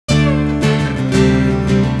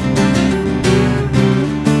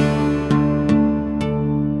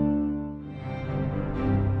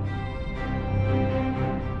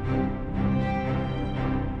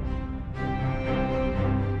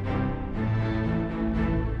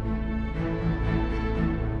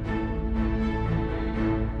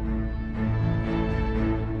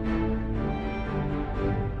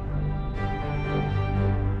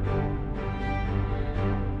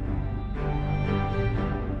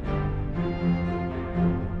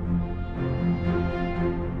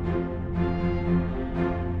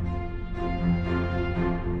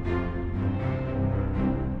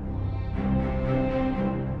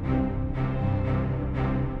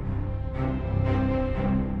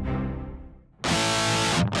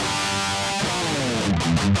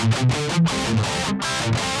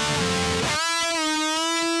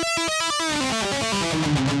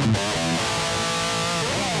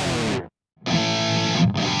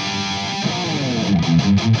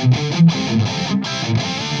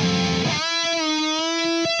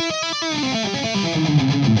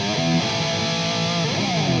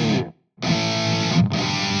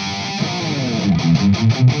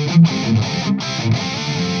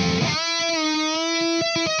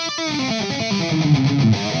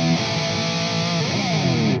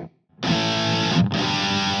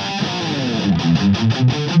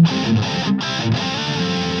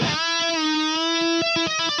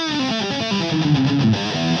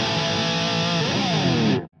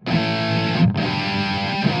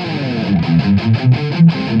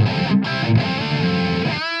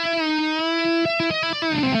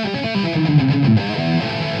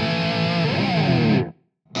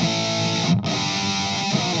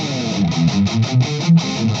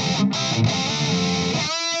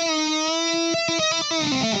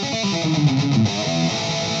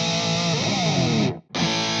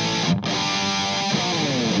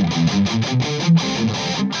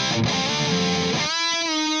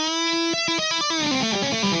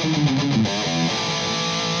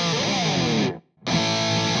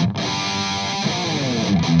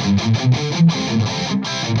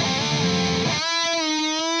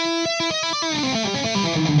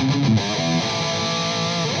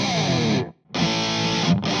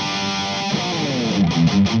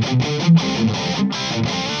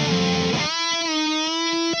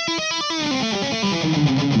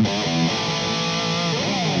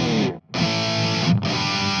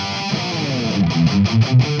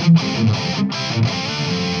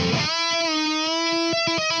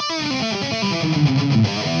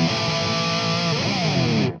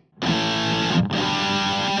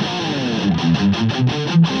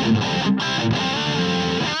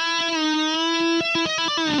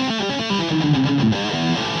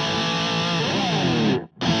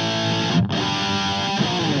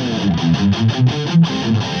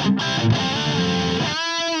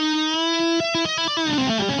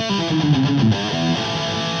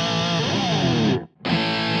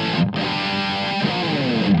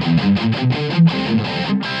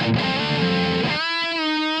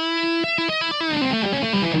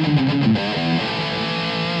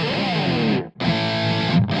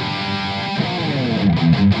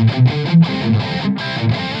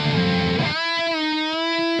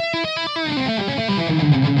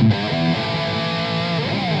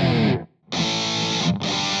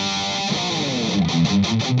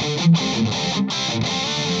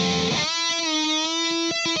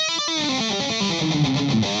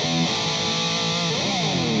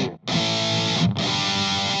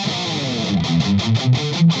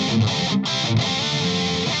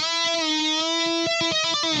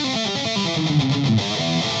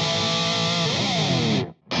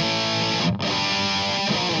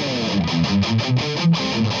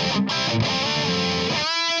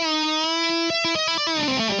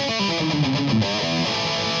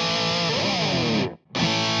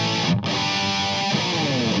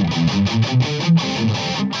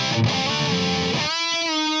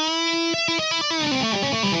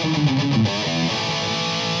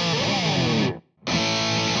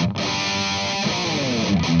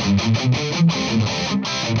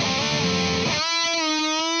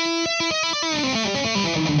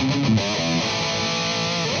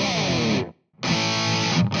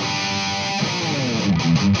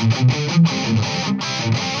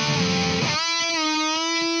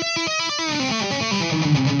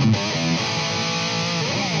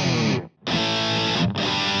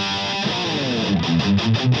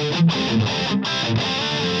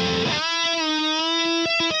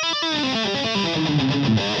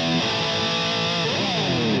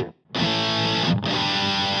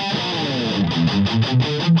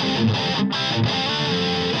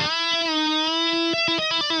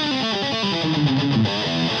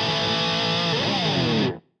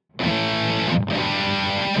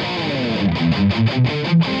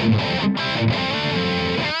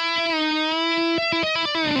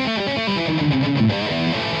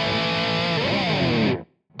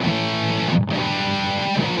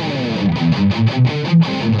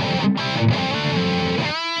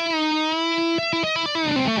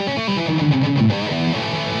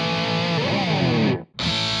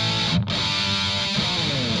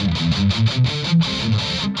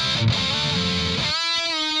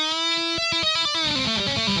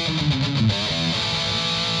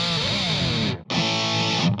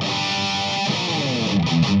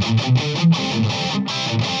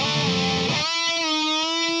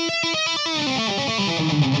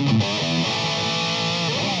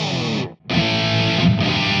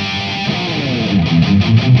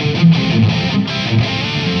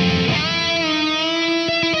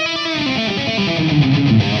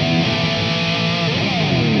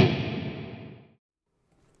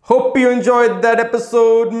Hope you enjoyed that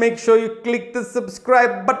episode. Make sure you click the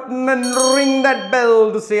subscribe button and ring that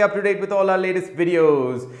bell to stay up to date with all our latest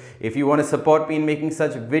videos. If you want to support me in making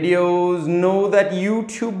such videos, know that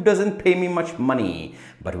YouTube doesn't pay me much money,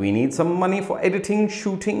 but we need some money for editing,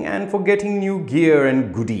 shooting, and for getting new gear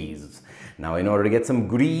and goodies. Now, in order to get some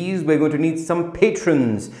goodies, we're going to need some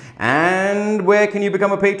patrons. And where can you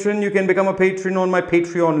become a patron? You can become a patron on my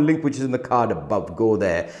Patreon link, which is in the card above. Go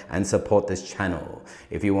there and support this channel.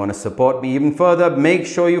 If you want to support me even further, make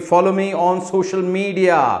sure you follow me on social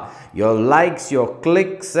media. Your likes, your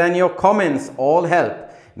clicks, and your comments all help.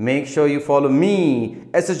 Make sure you follow me,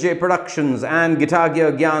 SSJ Productions, and Gear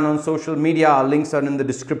Gyan on social media. Links are in the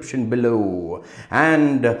description below.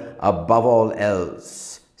 And above all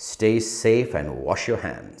else, stay safe and wash your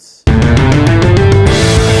hands.